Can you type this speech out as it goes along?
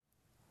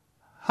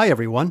Hi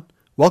everyone,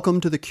 welcome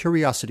to the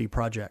Curiosity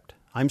Project.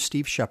 I'm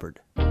Steve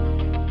Shepard.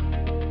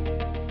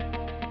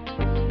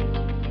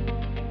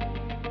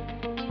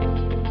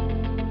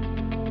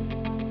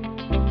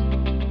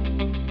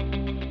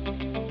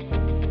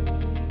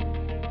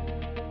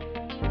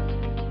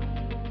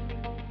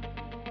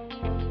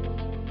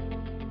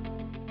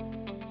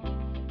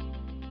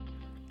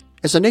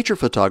 As a nature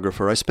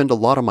photographer, I spend a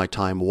lot of my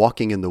time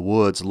walking in the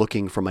woods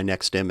looking for my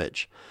next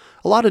image.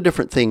 A lot of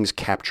different things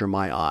capture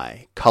my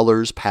eye: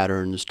 colors,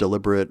 patterns,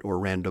 deliberate or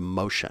random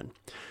motion.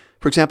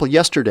 For example,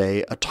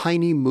 yesterday, a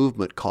tiny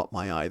movement caught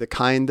my eye, the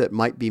kind that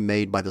might be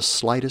made by the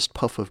slightest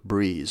puff of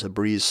breeze, a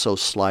breeze so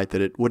slight that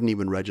it wouldn't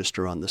even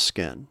register on the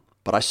skin.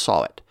 But I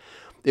saw it.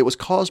 It was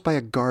caused by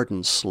a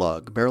garden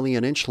slug, barely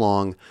an inch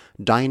long,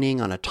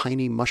 dining on a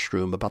tiny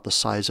mushroom about the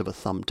size of a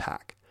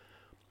thumbtack.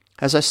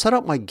 As I set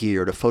up my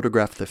gear to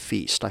photograph the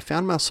feast, I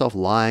found myself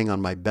lying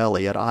on my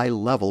belly at eye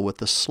level with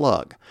the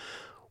slug.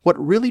 What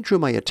really drew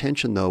my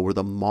attention, though, were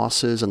the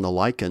mosses and the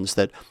lichens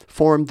that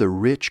formed the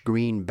rich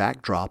green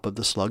backdrop of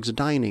the slug's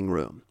dining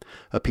room,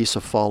 a piece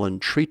of fallen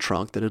tree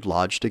trunk that had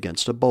lodged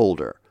against a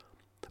boulder.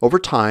 Over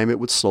time, it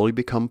would slowly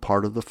become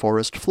part of the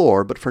forest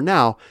floor, but for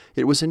now,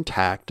 it was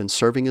intact and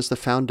serving as the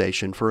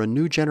foundation for a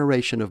new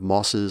generation of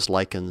mosses,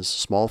 lichens,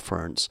 small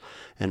ferns,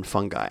 and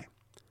fungi.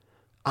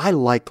 I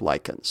like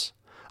lichens.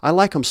 I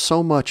like them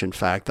so much, in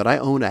fact, that I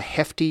own a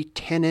hefty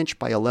 10-inch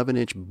by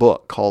 11-inch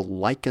book called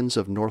Lichens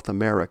of North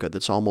America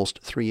that's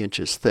almost 3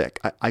 inches thick.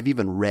 I've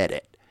even read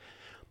it.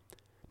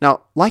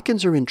 Now,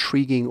 lichens are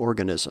intriguing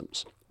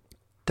organisms.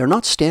 They're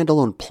not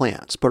standalone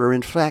plants, but are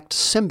in fact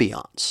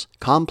symbionts,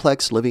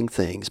 complex living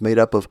things made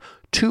up of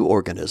two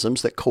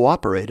organisms that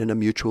cooperate in a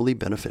mutually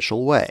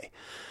beneficial way.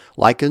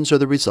 Lichens are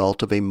the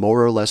result of a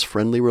more or less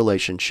friendly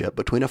relationship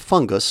between a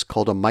fungus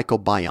called a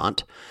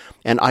mycobiont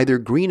and either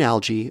green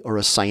algae or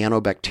a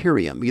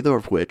cyanobacterium, either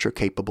of which are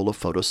capable of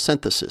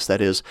photosynthesis. That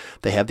is,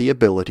 they have the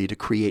ability to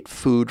create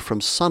food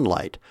from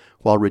sunlight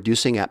while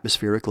reducing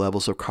atmospheric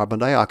levels of carbon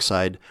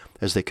dioxide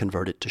as they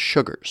convert it to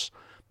sugars.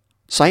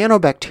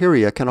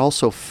 Cyanobacteria can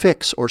also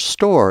fix or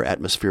store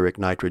atmospheric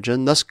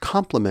nitrogen, thus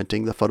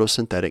complementing the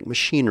photosynthetic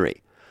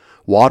machinery.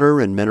 Water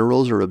and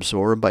minerals are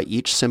absorbed by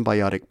each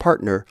symbiotic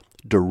partner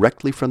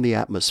directly from the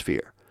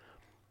atmosphere.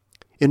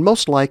 In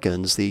most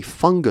lichens, the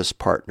fungus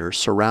partner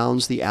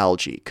surrounds the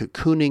algae,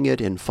 cocooning it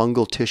in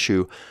fungal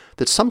tissue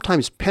that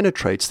sometimes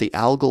penetrates the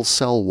algal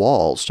cell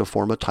walls to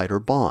form a tighter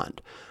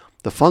bond.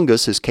 The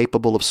fungus is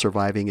capable of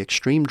surviving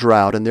extreme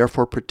drought and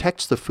therefore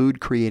protects the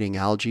food-creating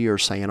algae or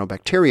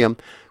cyanobacterium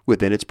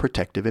within its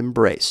protective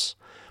embrace.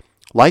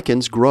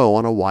 Lichens grow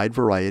on a wide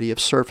variety of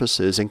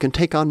surfaces and can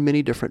take on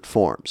many different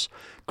forms.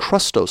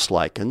 Crustose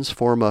lichens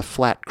form a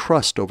flat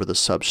crust over the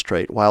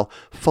substrate, while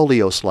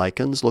foliose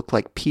lichens look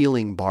like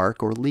peeling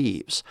bark or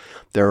leaves.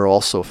 There are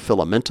also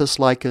filamentous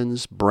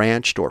lichens,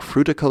 branched or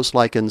fruticose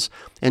lichens,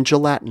 and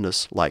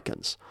gelatinous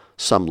lichens.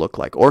 Some look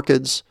like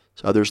orchids,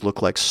 others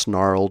look like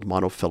snarled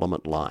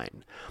monofilament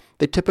line.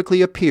 They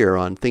typically appear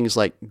on things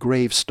like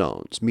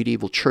gravestones,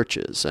 medieval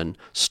churches, and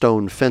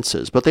stone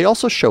fences, but they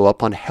also show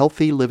up on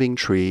healthy living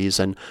trees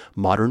and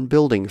modern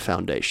building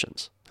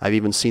foundations. I've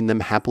even seen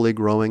them happily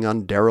growing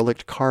on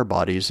derelict car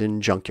bodies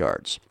in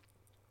junkyards.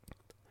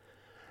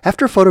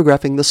 After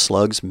photographing the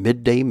slug's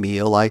midday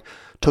meal, I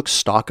took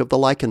stock of the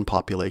lichen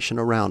population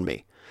around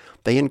me.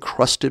 They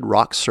encrusted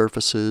rock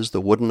surfaces,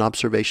 the wooden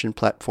observation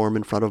platform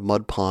in front of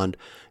Mud Pond,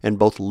 and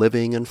both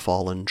living and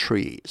fallen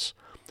trees.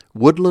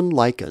 Woodland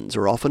lichens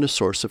are often a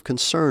source of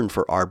concern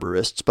for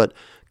arborists, but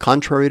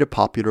contrary to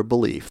popular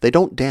belief, they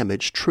don't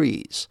damage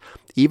trees.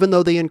 Even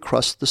though they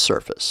encrust the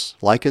surface,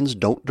 lichens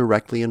don't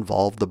directly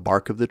involve the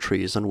bark of the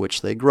trees on which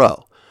they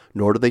grow,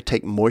 nor do they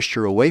take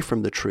moisture away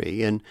from the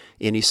tree in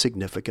any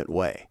significant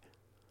way.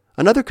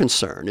 Another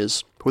concern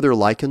is whether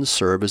lichens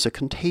serve as a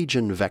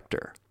contagion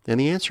vector, and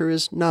the answer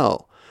is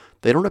no.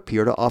 They don't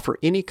appear to offer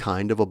any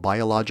kind of a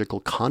biological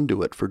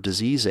conduit for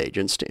disease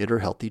agents to enter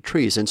healthy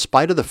trees, in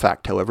spite of the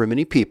fact, however,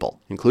 many people,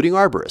 including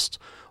arborists,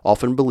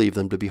 often believe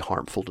them to be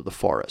harmful to the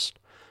forest.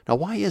 Now,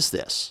 why is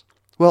this?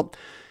 Well,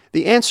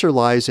 the answer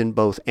lies in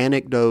both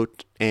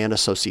anecdote and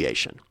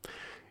association.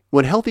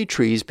 When healthy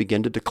trees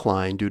begin to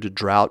decline due to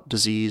drought,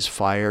 disease,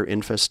 fire,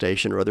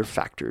 infestation, or other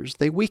factors,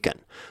 they weaken,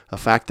 a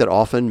fact that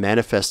often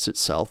manifests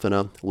itself in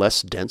a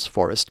less dense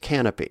forest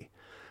canopy.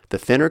 The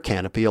thinner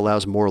canopy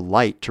allows more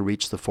light to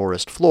reach the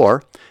forest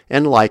floor,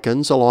 and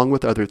lichens, along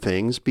with other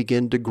things,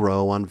 begin to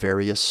grow on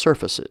various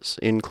surfaces,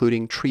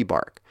 including tree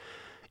bark.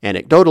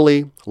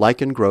 Anecdotally,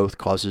 lichen growth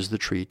causes the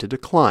tree to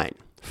decline.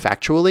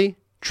 Factually,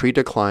 tree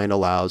decline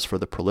allows for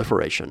the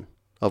proliferation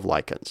of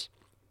lichens.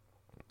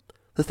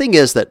 The thing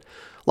is that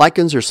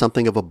lichens are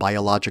something of a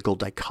biological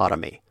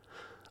dichotomy.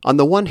 On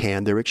the one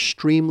hand, they're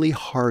extremely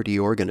hardy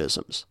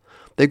organisms.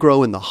 They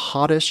grow in the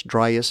hottest,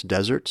 driest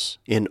deserts,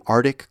 in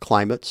Arctic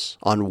climates,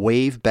 on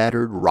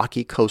wave-battered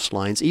rocky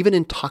coastlines, even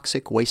in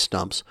toxic waste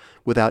dumps,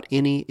 without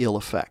any ill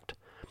effect.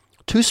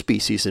 Two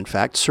species, in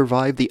fact,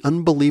 survived the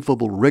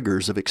unbelievable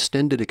rigors of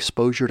extended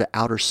exposure to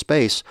outer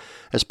space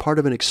as part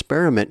of an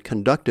experiment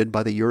conducted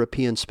by the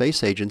European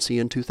Space Agency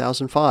in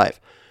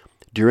 2005.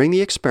 During the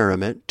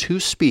experiment,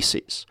 two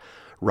species,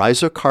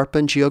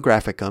 Rhizocarpon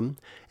geographicum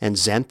and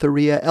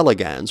Xantheria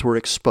elegans, were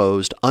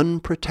exposed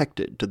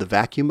unprotected to the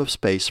vacuum of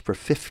space for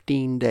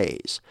 15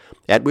 days,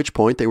 at which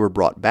point they were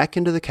brought back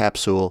into the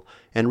capsule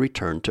and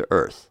returned to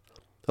Earth.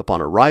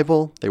 Upon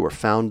arrival, they were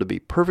found to be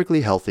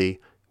perfectly healthy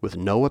with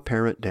no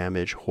apparent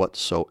damage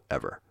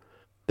whatsoever.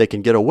 They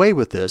can get away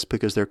with this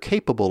because they're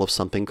capable of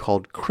something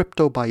called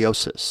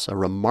cryptobiosis, a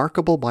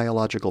remarkable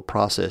biological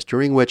process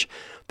during which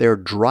they are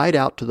dried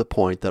out to the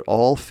point that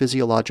all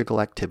physiological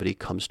activity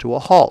comes to a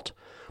halt.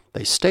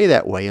 They stay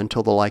that way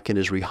until the lichen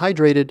is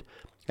rehydrated,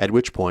 at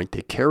which point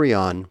they carry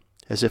on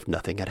as if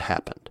nothing had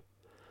happened.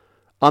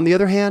 On the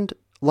other hand,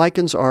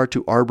 lichens are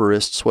to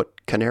arborists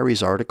what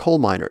canaries are to coal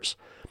miners.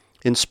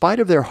 In spite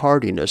of their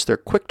hardiness, they're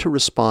quick to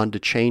respond to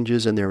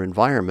changes in their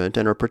environment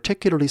and are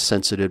particularly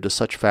sensitive to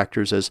such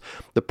factors as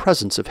the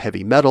presence of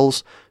heavy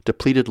metals,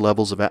 depleted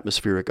levels of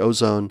atmospheric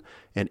ozone,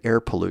 and air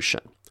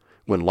pollution.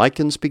 When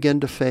lichens begin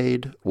to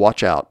fade,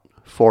 watch out,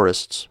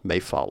 forests may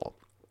follow.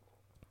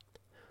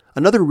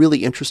 Another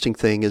really interesting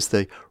thing is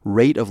the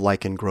rate of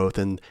lichen growth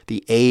and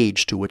the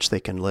age to which they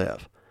can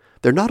live.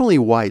 They're not only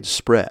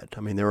widespread,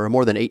 there are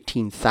more than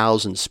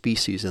 18,000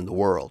 species in the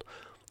world,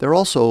 they're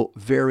also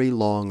very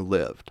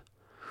long-lived.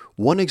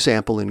 One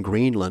example in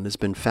Greenland has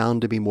been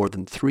found to be more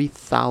than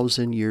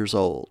 3,000 years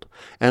old.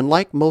 And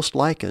like most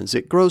lichens,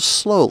 it grows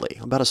slowly,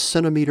 about a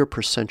centimeter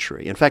per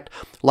century. In fact,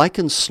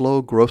 lichens'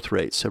 slow growth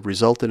rates have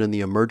resulted in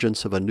the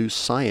emergence of a new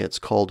science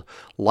called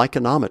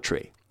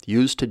lichenometry,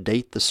 used to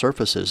date the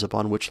surfaces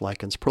upon which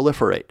lichens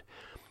proliferate.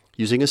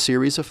 Using a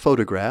series of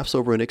photographs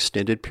over an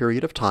extended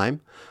period of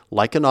time,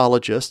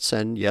 lichenologists,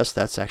 and yes,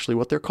 that's actually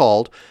what they're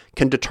called,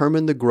 can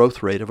determine the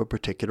growth rate of a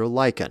particular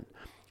lichen.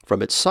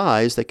 From its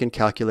size, they can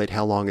calculate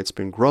how long it's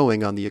been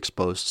growing on the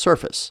exposed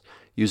surface.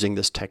 Using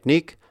this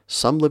technique,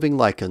 some living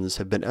lichens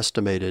have been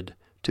estimated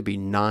to be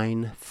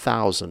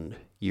 9,000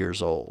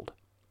 years old.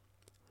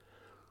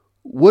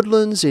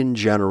 Woodlands in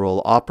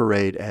general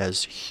operate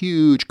as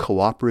huge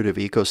cooperative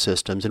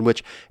ecosystems in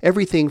which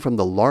everything from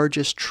the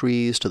largest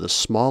trees to the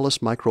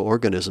smallest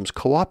microorganisms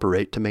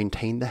cooperate to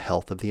maintain the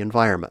health of the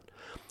environment.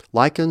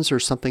 Lichens are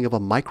something of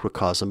a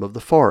microcosm of the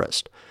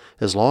forest.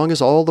 As long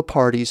as all the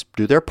parties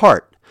do their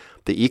part,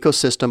 the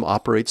ecosystem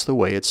operates the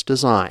way it's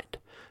designed.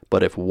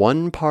 But if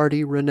one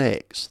party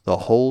reneges, the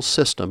whole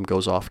system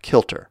goes off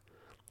kilter.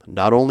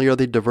 Not only are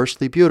they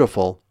diversely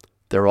beautiful,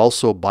 they're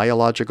also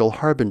biological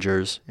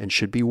harbingers and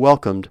should be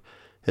welcomed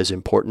as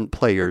important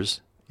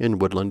players in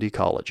woodland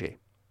ecology.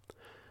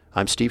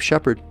 I'm Steve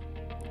Shepard.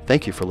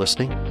 Thank you for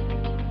listening.